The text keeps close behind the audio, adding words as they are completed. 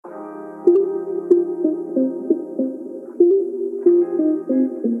Welcome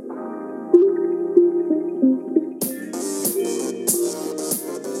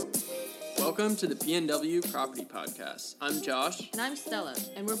to the PNW Property Podcast. I'm Josh. And I'm Stella,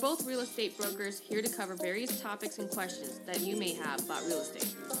 and we're both real estate brokers here to cover various topics and questions that you may have about real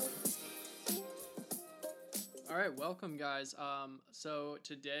estate. All right, welcome guys. So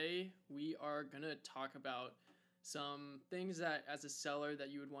today we are going to talk about some things that as a seller that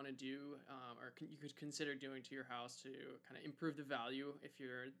you would want to do or you could consider doing to your house to kind of improve the value if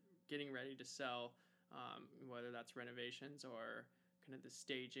you're getting ready to sell, whether that's renovations or kind of the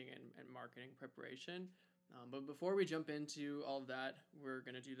staging and marketing preparation. But before we jump into all of that, we're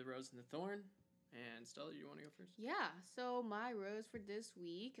going to do the rose and the thorn. And Stella, you want to go first? Yeah, so my rose for this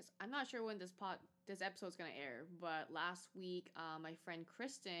week, I'm not sure when this episode's going to air, but last week my friend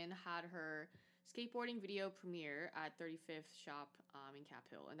Kristen had her skateboarding video premiere at 35th Shop in Cap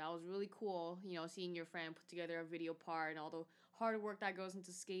Hill. And that was really cool, seeing your friend put together a video part and all the hard work that goes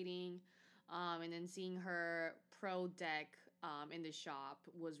into skating. And then seeing her pro deck in the shop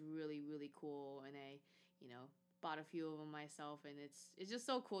was really, really cool. And I, bought a few of them myself, and it's just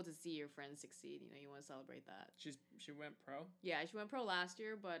so cool to see your friends succeed. You want to celebrate that. She went pro? Yeah, she went pro last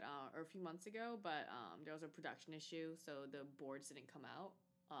year, but or a few months ago, but there was a production issue, so the boards didn't come out.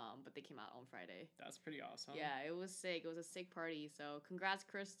 But they came out on Friday. That's pretty awesome. Yeah, it was sick. It was a sick party. So congrats,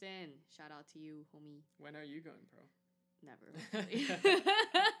 Kristen. Shout out to you, homie. When are you going pro? Never.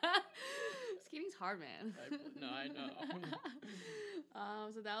 Skating's hard, man. I know.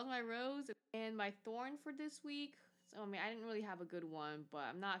 So that was my rose. And my thorn for this week. So, I didn't really have a good one, but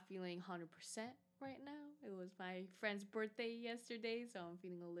I'm not feeling 100% right now. It was my friend's birthday yesterday, so I'm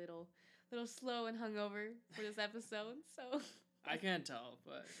feeling a little slow and hungover for this episode. So I can't tell,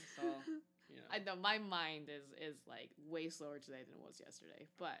 but it's all, I know my mind is like way slower today than it was yesterday.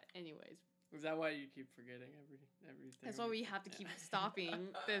 But anyways. Is that why you keep forgetting everything? That's why we have to keep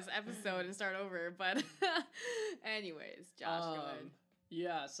stopping this episode and start over. But anyways, Josh, go ahead.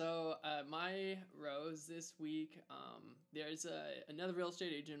 Yeah, so my rose this week, there's another real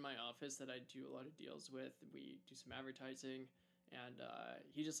estate agent in my office that I do a lot of deals with. We do some advertising, and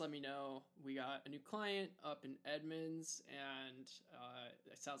he just let me know we got a new client up in Edmonds, and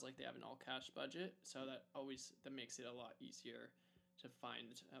it sounds like they have an all-cash budget, so that makes it a lot easier to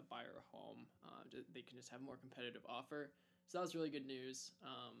find a buyer a home. They can just have a more competitive offer. So that was really good news.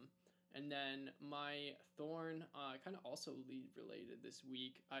 And then my thorn, kind of also lead related this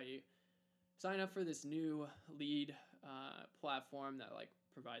week. I signed up for this new lead platform that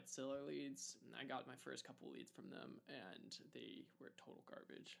provides seller leads. And I got my first couple leads from them, and they were total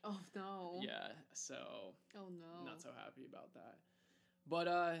garbage. Oh no. Yeah, so oh no. Not so happy about that.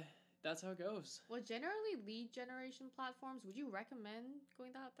 But that's how it goes. Well, generally lead generation platforms, would you recommend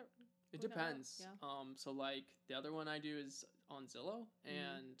going that It depends. Yeah. So the other one I do is on Zillow,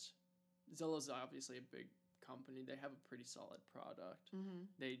 and Zillow's obviously a big company. They have a pretty solid product. Mm-hmm.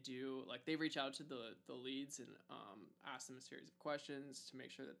 They do they reach out to the leads and ask them a series of questions to make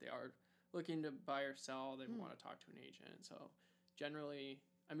sure that they are looking to buy or sell. They want to talk to an agent. So generally,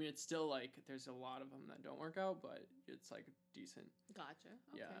 it's still there's a lot of them that don't work out, but it's decent. Gotcha.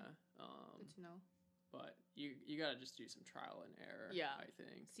 Okay. Yeah. Good to know. But you gotta just do some trial and error. Yeah. I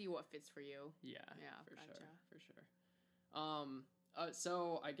think. See what fits for you. Yeah. For gotcha. sure.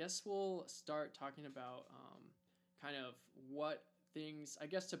 So I guess we'll start talking about kind of what things, I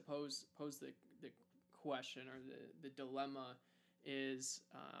guess, to pose the question or the dilemma is,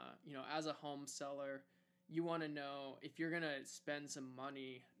 as a home seller, you want to know if you're going to spend some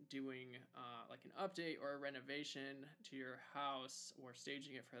money doing an update or a renovation to your house or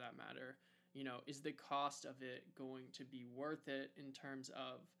staging it for that matter, is the cost of it going to be worth it in terms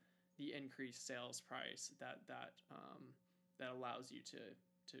of the increased sales price that allows you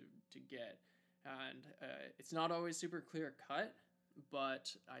to get. And it's not always super clear cut,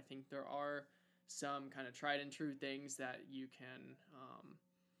 but I think there are some kind of tried and true things that you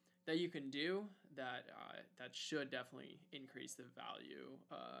can do that should definitely increase the value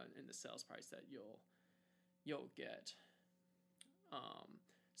in the sales price that you'll get.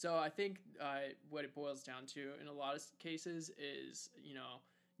 So I think what it boils down to in a lot of cases is,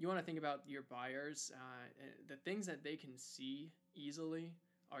 you want to think about your buyers. The things that they can see easily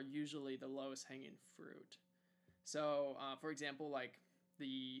are usually the lowest hanging fruit. So, for example,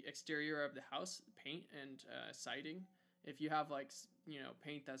 the exterior of the house, paint and siding. If you have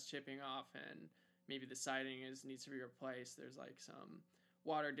paint that's chipping off and maybe the siding needs to be replaced, there's some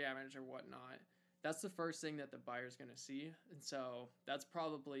water damage or whatnot. That's the first thing that the buyer's going to see. And so that's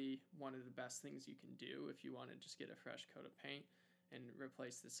probably one of the best things you can do if you want to just get a fresh coat of paint, and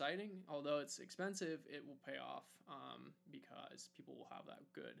replace the siding. Although it's expensive, it will pay off because people will have that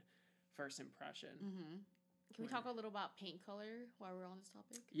good first impression. Mm-hmm. Can we talk a little about paint color while we're on this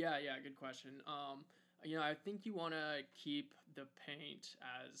topic? Yeah, good question. I think you want to keep the paint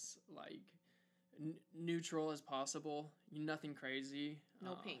as like neutral as possible. Nothing crazy.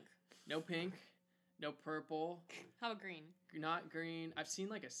 No pink. No pink. No purple. How about green? Not green. I've seen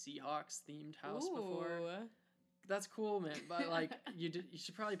like a Seahawks themed house Ooh. before. That's cool, man. But like you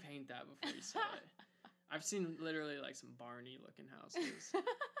should probably paint that before you sell it. I've seen literally like some Barney looking houses.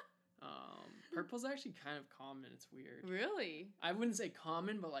 Purple's actually kind of common. It's weird. Really? I wouldn't say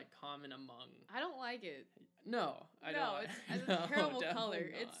common, but like common among. I don't like it. No, I don't. It's a terrible definitely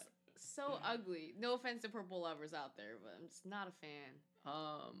color. not. It's so ugly. No offense to purple lovers out there, but I'm just not a fan.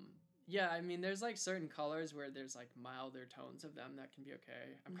 Yeah, I mean, there's like certain colors where there's like milder tones of them that can be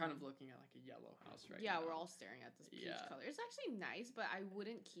okay. I'm kind of looking at like a yellow house right now. Yeah, we're all staring at this peach color. It's actually nice, but I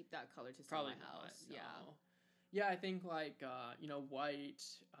wouldn't keep that color to sell my house. No. Yeah. Yeah, I think like white,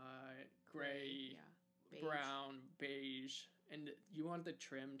 gray, beige. brown, beige, and you want the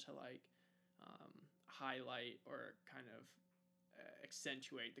trim to like highlight or kind of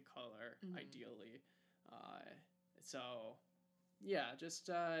accentuate the color ideally. So yeah, just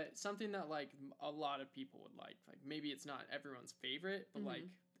something that like a lot of people would like. Like maybe it's not everyone's favorite, but like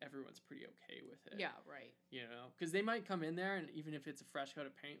everyone's pretty okay with it. Yeah, right. You know, because they might come in there and even if it's a fresh coat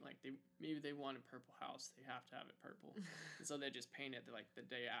of paint, like maybe they want a purple house, they have to have it purple, and so they just paint it like the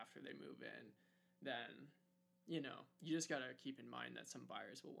day after they move in. Then, you just gotta keep in mind that some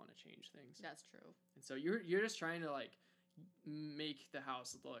buyers will want to change things. That's true. And so you're just trying to like make the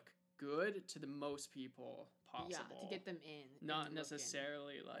house look good to the most people possible. Yeah, to get them in. Not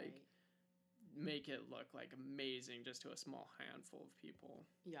necessarily like make it look like amazing just to a small handful of people.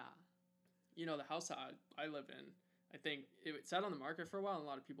 Yeah. The house that I live in, I think it sat on the market for a while and a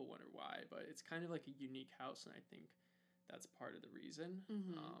lot of people wonder why, but it's kind of like a unique house and I think that's part of the reason.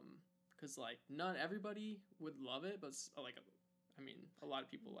 Because like not everybody would love it, but like a lot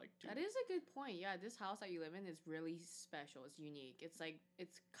of people like do. That is a good point. Yeah, this house that you live in is really special. It's unique. It's like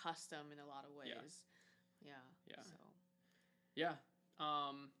it's custom in a lot of ways. Yeah. So. Yeah.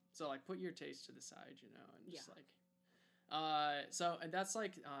 So like put your taste to the side, and just like. And that's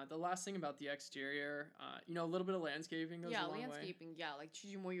like the last thing about the exterior. A little bit of landscaping goes a long way. Yeah, landscaping. Yeah, like should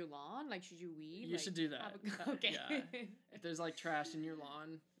you mow your lawn? Like should you weed? You should do that. Okay. Yeah. If there's like trash in your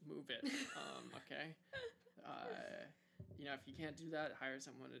lawn, move it. Okay. If you can't do that, hire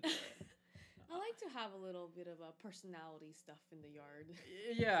someone to do it. I like to have a little bit of a personality stuff in the yard.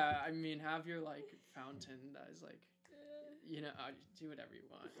 Yeah, I mean, have your like fountain that is like, do whatever you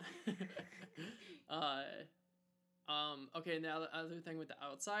want. Okay, now the other thing with the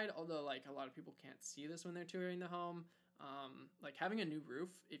outside, although like a lot of people can't see this when they're touring the home, like having a new roof,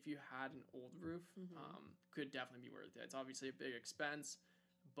 if you had an old roof, could definitely be worth it. It's obviously a big expense,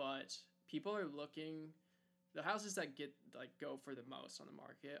 but people are looking. The houses that go for the most on the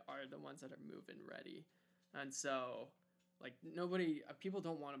market are the ones that are move-in ready, and so like people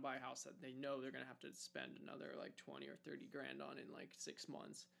don't want to buy a house that they know they're gonna have to spend another like 20 or 30 grand on in like 6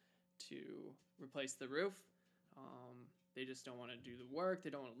 months to replace the roof. They just don't want to do the work. They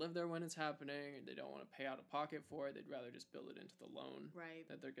don't want to live there when it's happening, and they don't want to pay out of pocket for it. They'd rather just build it into the loan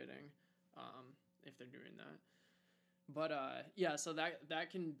that they're getting, if they're doing that. But so that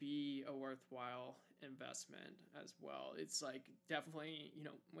can be a worthwhile investment as well. It's like definitely,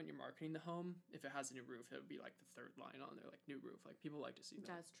 when you're marketing the home, if it has a new roof, it would be like the third line on there, like new roof. Like people like to see that.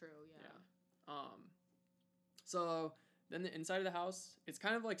 That's true, yeah. So then the inside of the house, it's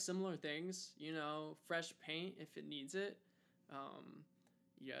kind of like similar things, fresh paint if it needs it.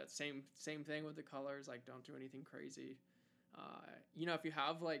 Same thing with the colors, like don't do anything crazy. If you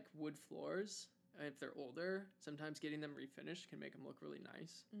have like wood floors, if they're older, sometimes getting them refinished can make them look really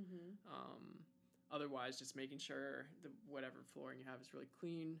nice. Otherwise, just making sure whatever flooring you have is really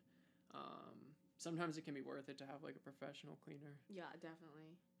clean. Sometimes it can be worth it to have like a professional cleaner. Yeah,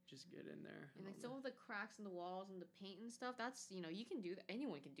 definitely. Just get in there. And like some of the cracks in the walls and the paint and stuff, that's, you can do that.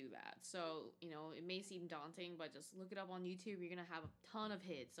 Anyone can do that. So, it may seem daunting, but just look it up on YouTube. You're going to have a ton of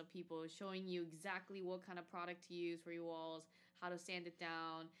hits of people showing you exactly what kind of product to use for your walls, how to sand it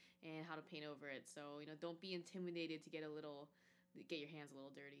down, and how to paint over it. So, don't be intimidated to get your hands a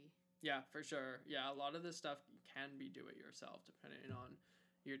little dirty. Yeah, for sure. Yeah, a lot of this stuff can be do it yourself depending on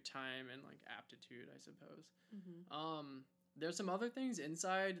your time and like aptitude, I suppose. There's some other things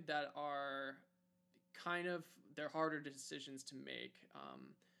inside that are they're harder decisions to make.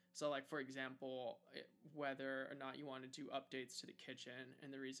 So, like, for example, whether or not you want to do updates to the kitchen,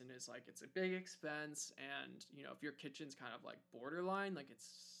 and the reason is like it's a big expense, and if your kitchen's kind of like borderline, like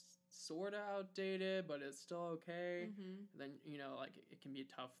it's sort of outdated, but it's still okay, Mm-hmm. then like it can be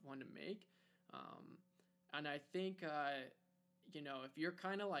a tough one to make. And I think if you're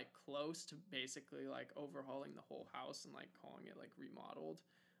kind of like close to basically like overhauling the whole house and like calling it like remodeled,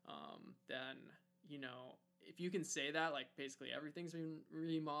 then if you can say that like basically everything's been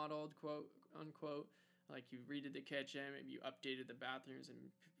remodeled, quote unquote, like you redid the kitchen, maybe you updated the bathrooms and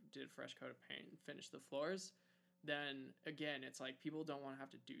did a fresh coat of paint and finished the floors, then again it's like people don't want to have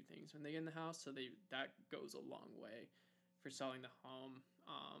to do things when they get in the house, so that goes a long way for selling the home.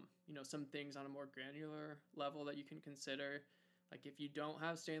 Some things on a more granular level that you can consider, like if you don't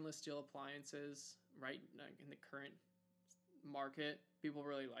have stainless steel appliances right like in the current market, people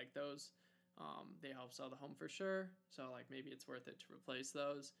really like those. They help sell the home for sure, so like maybe it's worth it to replace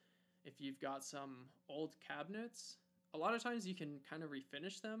those. If you've got some old cabinets, a lot of times you can kind of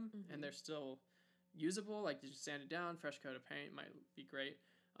refinish them, Mm-hmm. and they're still usable. Like you just sand it down, fresh coat of paint might be great.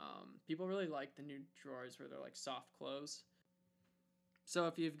 People really like the new drawers where they're like soft close. So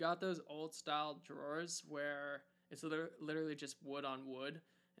if you've got those old style drawers where it's literally just wood on wood,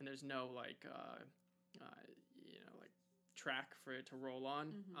 and there's no like like track for it to roll on,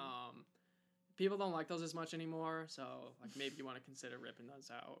 Mm-hmm. people don't like those as much anymore. So like maybe you want to consider ripping those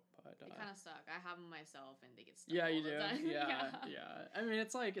out. But They kind of suck. I have them myself, and they get stuck yeah, all you the do. time. Yeah. I mean,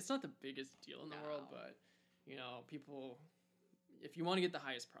 it's like it's not the biggest deal in the world, No. but people, if you want to get the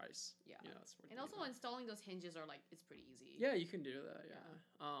highest price, Yeah. it's worth And it. also installing those hinges are like it's pretty easy. Yeah, you can do that.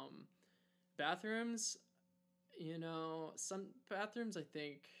 Yeah. Bathrooms, some bathrooms, I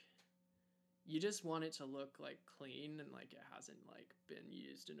think you just want it to look like clean and like it hasn't like been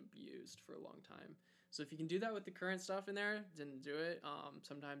used and abused for a long time. So if you can do that with the current stuff in there, then do it.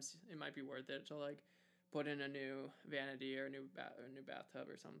 Sometimes it might be worth it to like put in a new vanity or a new bathtub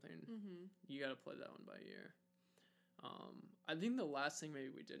or something. Mm-hmm. You got to play that one by ear. I think the last thing maybe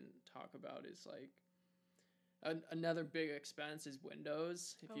we didn't talk about is like another big expense is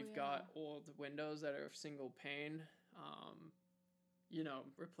windows. If you've got old windows that are single pane,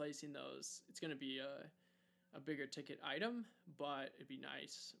 replacing those, it's going to be a bigger ticket item, but it'd be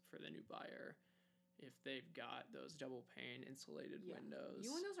nice for the new buyer if they've got those double pane insulated windows.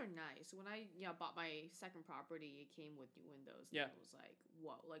 New windows are nice. When I bought my second property, it came with new windows. And it was like,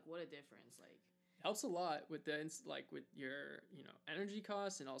 whoa, like what a difference. Like helps a lot with with your energy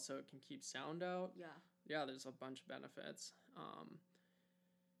costs, and also it can keep sound out. Yeah, there's a bunch of benefits.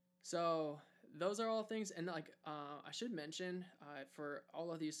 So those are all things, and like I should mention, for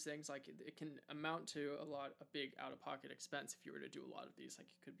all of these things, like it can amount to a big out of pocket expense if you were to do a lot of these. Like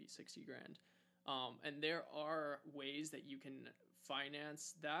it could be 60 grand, and there are ways that you can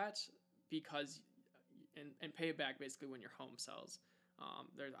finance that because and pay it back basically when your home sells.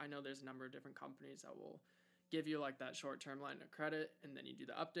 I know there's a number of different companies that will give you like that short-term line of credit, and then you do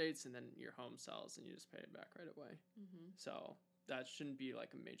the updates, and then your home sells, and you just pay it back right away. Mm-hmm. So that shouldn't be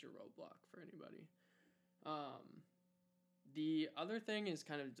like a major roadblock for anybody. The other thing is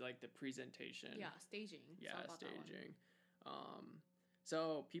kind of like the presentation. Yeah, staging. Yeah, staging.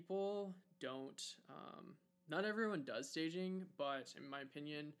 So people don't. Not everyone does staging, but in my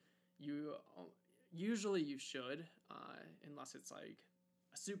opinion, usually you should, unless it's like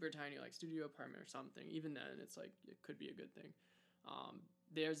a super tiny like studio apartment or something. Even then, it's like it could be a good thing.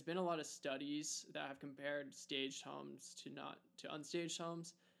 There's been a lot of studies that have compared staged homes to unstaged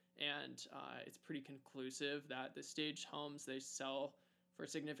homes, and it's pretty conclusive that the staged homes, they sell for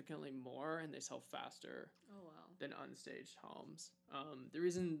significantly more and they sell faster than unstaged homes. The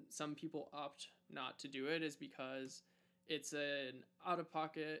reason some people opt not to do it is because it's an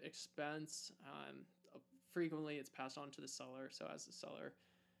out-of-pocket expense. Frequently, it's passed on to the seller, so as the seller,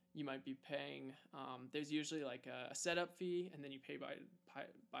 you might be paying. There's usually like a setup fee, and then you pay by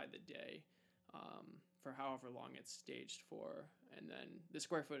the day for however long it's staged for, and then the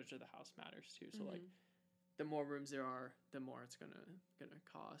square footage of the house matters too. So like, the more rooms there are, the more it's gonna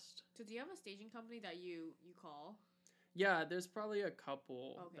cost. So do you have a staging company that you call? Yeah, there's probably a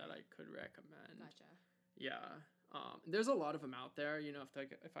couple that I could recommend. Gotcha. Yeah, there's a lot of them out there.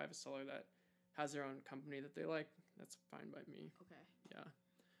 If I have a seller that has their own company that they like, that's fine by me. Okay. Yeah.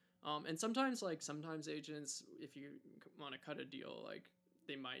 And sometimes agents, if you want to cut a deal, like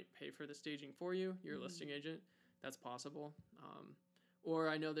they might pay for the staging for you, your listing agent. That's possible. Or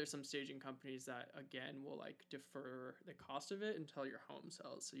I know there's some staging companies that, again, will like defer the cost of it until your home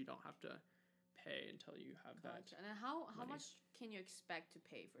sells, so you don't have to pay until you have that. And then how much can you expect to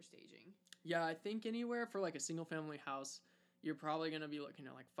pay for staging? Yeah, I think anywhere for like a single family house, you're probably going to be looking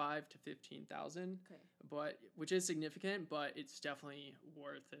at like 5 to 15,000, Okay. but which is significant, but it's definitely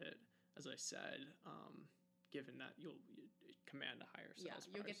worth it, as I said, given that you'll command a higher sales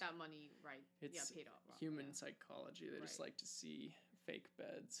you'll price. get that money right. It's paid off. human psychology. They just like to see fake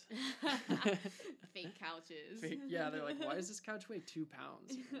beds. Fake couches. They're like, why does this couch weigh 2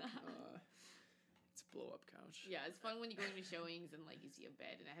 pounds? It's a blow-up couch. Yeah, it's fun when you go into showings and like you see a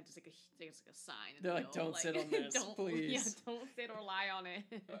bed and it had just like a sign. They're like, don't sit on this, please. Yeah, don't sit or lie on it.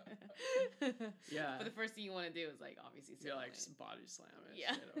 Yeah. But the first thing you want to do is like obviously sit on it. Just body slam it.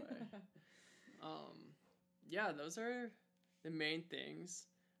 Yeah. Straight away. Yeah, those are the main things.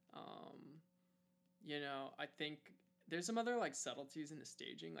 I think there's some other like subtleties in the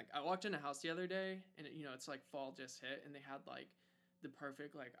staging. Like I walked in a house the other day and it's like fall just hit and they had like the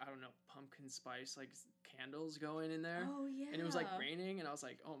perfect like I don't know pumpkin spice like candles going in there. Oh yeah. And it was like raining and I was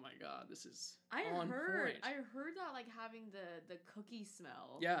like, oh my god, this is I on heard point. that like having the cookie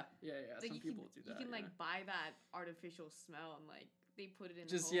smell. Yeah. Like Some people do that. You can like buy that artificial smell and like they put it in.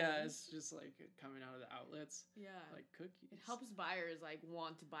 Just the homes. it's just like coming out of the outlets. Yeah. Like cookies. It helps buyers like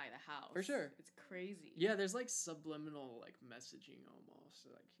want to buy the house. For sure. It's crazy. Yeah, there's like subliminal like messaging almost.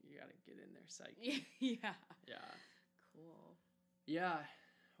 So, like you gotta get in there psyche. Yeah. Yeah. Cool. Yeah.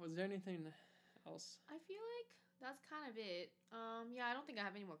 Was there anything else? I feel like that's kind of it. Yeah, I don't think I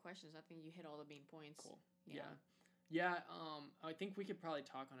have any more questions. I think you hit all the main points. Cool. Yeah. I think we could probably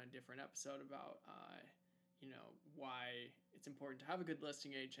talk on a different episode about why it's important to have a good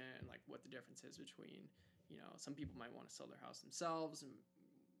listing agent and like what the difference is between, some people might want to sell their house themselves and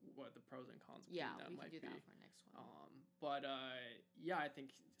what the pros and cons between that might be. Yeah, we can do that for our next one. But I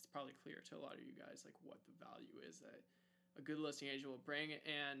think it's probably clear to a lot of you guys like what the value is that a good listing agent will bring,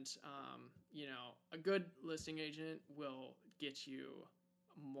 and a good listing agent will get you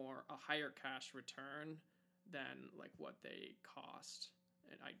a higher cash return than like what they cost,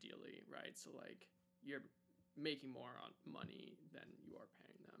 and ideally, right? So like you're making more on money than you are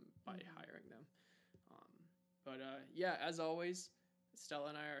paying them by hiring them. As always, Stella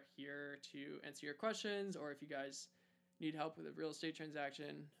and I are here to answer your questions, or if you guys need help with a real estate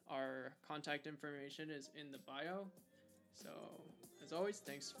transaction, our contact information is in the bio. So, as always,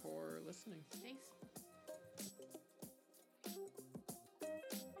 thanks for listening. Thanks.